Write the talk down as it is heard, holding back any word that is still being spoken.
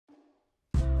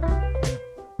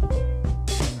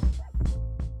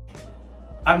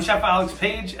I'm Chef Alex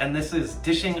Page, and this is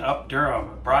Dishing Up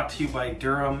Durham, brought to you by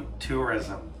Durham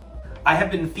Tourism. I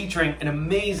have been featuring an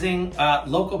amazing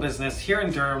local business here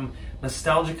in Durham,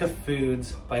 Nostalgica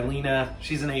Foods by Lena.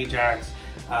 She's an Ajax,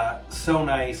 so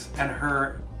nice, and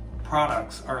her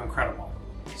products are incredible.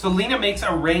 So Lena makes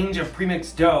a range of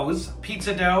premixed doughs,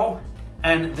 pizza dough,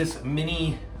 and this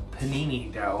mini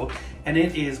panini dough, and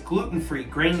it is gluten-free,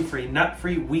 grain-free,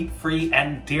 nut-free, wheat-free,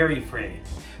 and dairy-free.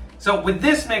 So with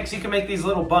this mix, you can make these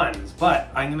little buns, but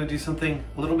I'm gonna do something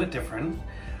a little bit different.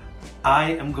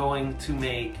 I am going to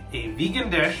make a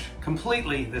vegan dish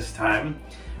completely this time.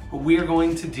 We are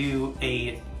going to do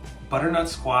a butternut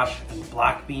squash and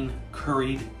black bean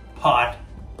curried pot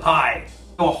pie.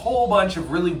 So a whole bunch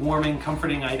of really warming,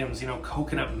 comforting items, you know,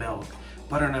 coconut milk,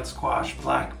 butternut squash,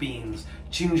 black beans,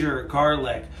 ginger,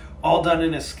 garlic, all done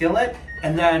in a skillet.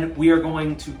 And then we are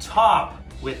going to top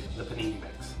with the panini mix.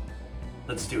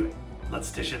 Let's do it. Let's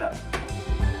dish it up.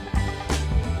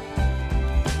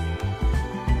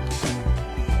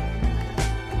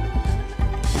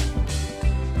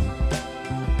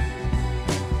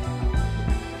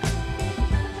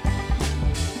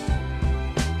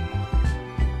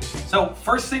 So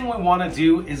first thing we want to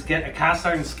do is get a cast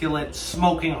iron skillet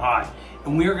smoking hot,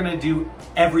 and we are going to do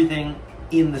everything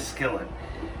in the skillet.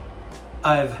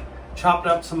 I've chopped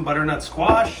up some butternut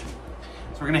squash, so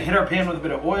we're going to hit our pan with a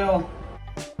bit of oil.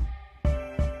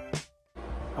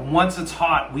 And once it's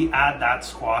hot, we add that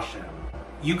squash in.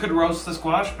 You could roast the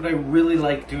squash, but I really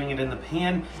like doing it in the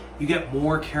pan. You get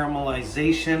more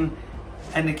caramelization,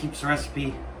 and it keeps the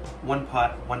recipe one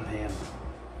pot, one pan.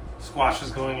 Squash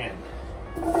is going in.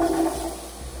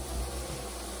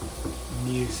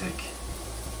 Music.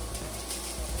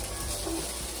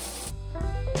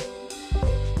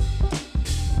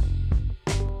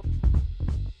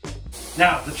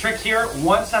 Now, the trick here,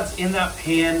 once that's in that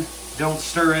pan, don't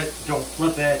stir it, don't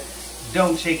flip it,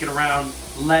 don't shake it around,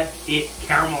 let it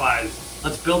caramelize.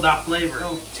 Let's build that flavor.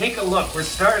 So take a look, we're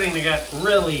starting to get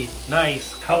really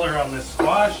nice color on this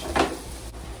squash.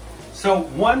 So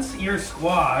once your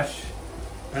squash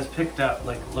has picked up,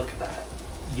 like, look at that.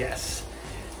 Yes,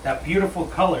 that beautiful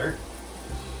color.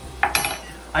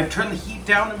 I've turned the heat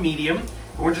down to medium,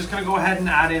 and we're just gonna go ahead and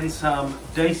add in some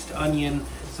diced onion,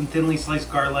 some thinly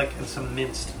sliced garlic, and some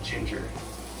minced ginger.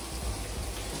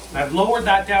 And I've lowered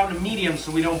that down to medium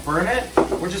so we don't burn it.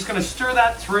 We're just gonna stir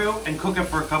that through and cook it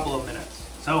for a couple of minutes.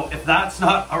 So if that's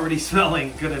not already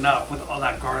smelling good enough with all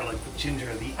that garlic, the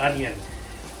ginger, the onion,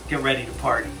 get ready to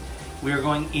party. We are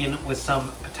going in with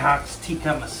some Patak's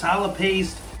tikka masala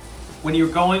paste. When you're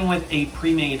going with a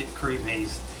pre-made curry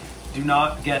paste, do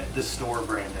not get the store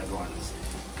branded ones.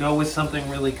 Go with something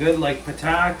really good like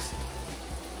Patak's.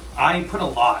 I put a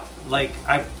lot, like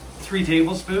I have 3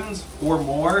 tablespoons or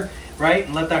more, right?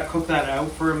 And let that cook that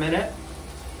out for a minute.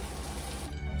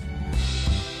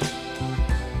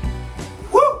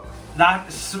 Woo!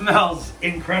 That smells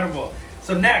incredible.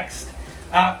 So next,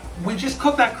 we just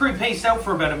cook that curry paste out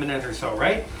for about a minute or so,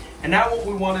 right? And now what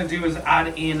we want to do is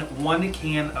add in 1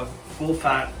 can of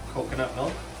full-fat coconut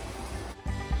milk.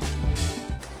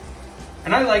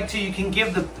 And I like to, you can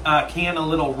give the can a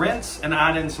little rinse and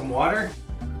add in some water.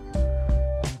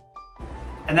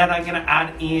 And then I'm going to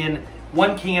add in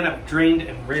 1 can of drained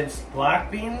and rinsed black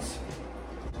beans.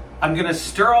 I'm going to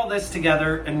stir all this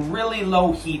together in really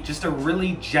low heat, just a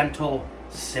really gentle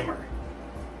simmer.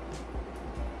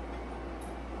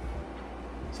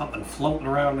 Something floating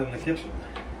around in the kitchen.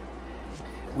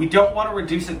 We don't want to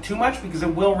reduce it too much because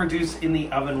it will reduce in the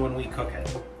oven when we cook it.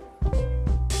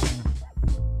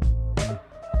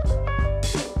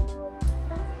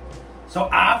 So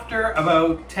after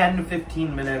about 10 to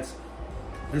 15 minutes,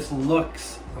 this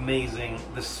looks amazing.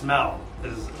 The smell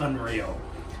is unreal.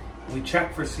 We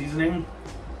check for seasoning.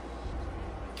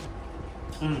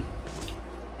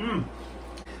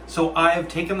 So I've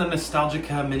taken the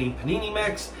Nostalgica mini panini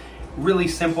mix, really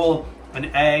simple, an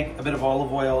egg, a bit of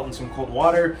olive oil, and some cold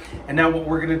water. And now what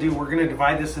we're gonna do, we're gonna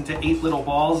divide this into 8 little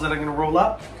balls that I'm gonna roll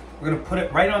up. We're gonna put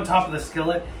it right on top of the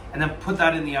skillet and then put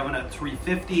that in the oven at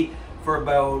 350 for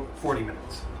about 40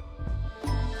 minutes.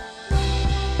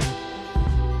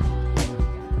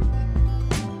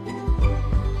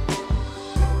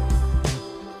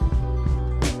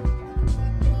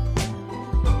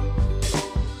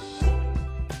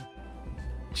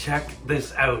 Check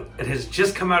this out. It has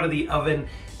just come out of the oven.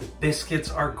 The biscuits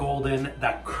are golden.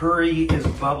 That curry is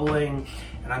bubbling.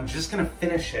 And I'm just gonna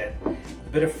finish it with a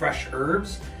bit of fresh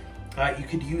herbs. You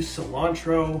could use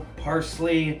cilantro,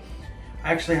 parsley.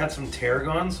 I actually had some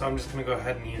tarragon, so I'm just gonna go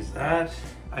ahead and use that.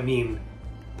 I mean,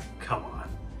 come on.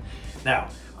 Now,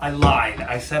 I lied.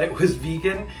 I said it was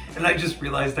vegan, and I just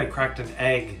realized I cracked an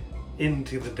egg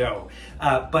into the dough.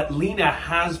 But Lena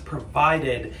has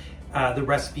provided the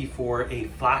recipe for a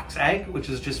flax egg, which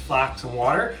is just flax and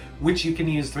water, which you can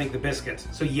use to make the biscuits.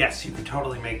 So yes, you can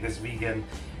totally make this vegan.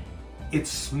 It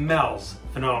smells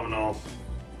phenomenal.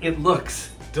 It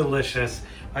looks delicious.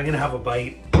 I'm gonna have a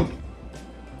bite.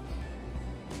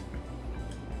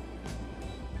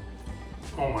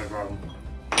 Oh my God.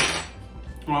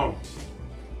 Oh.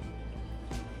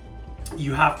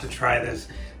 You have to try this.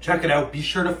 Check it out. Be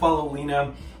sure to follow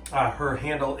Lena. Her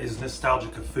handle is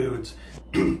Nostalgica Foods.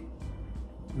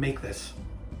 Make this.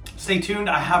 Stay tuned.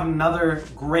 I have another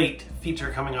great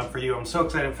feature coming up for you. I'm so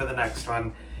excited for the next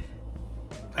one.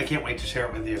 I can't wait to share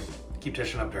it with you. Keep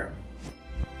dishing up, Durham.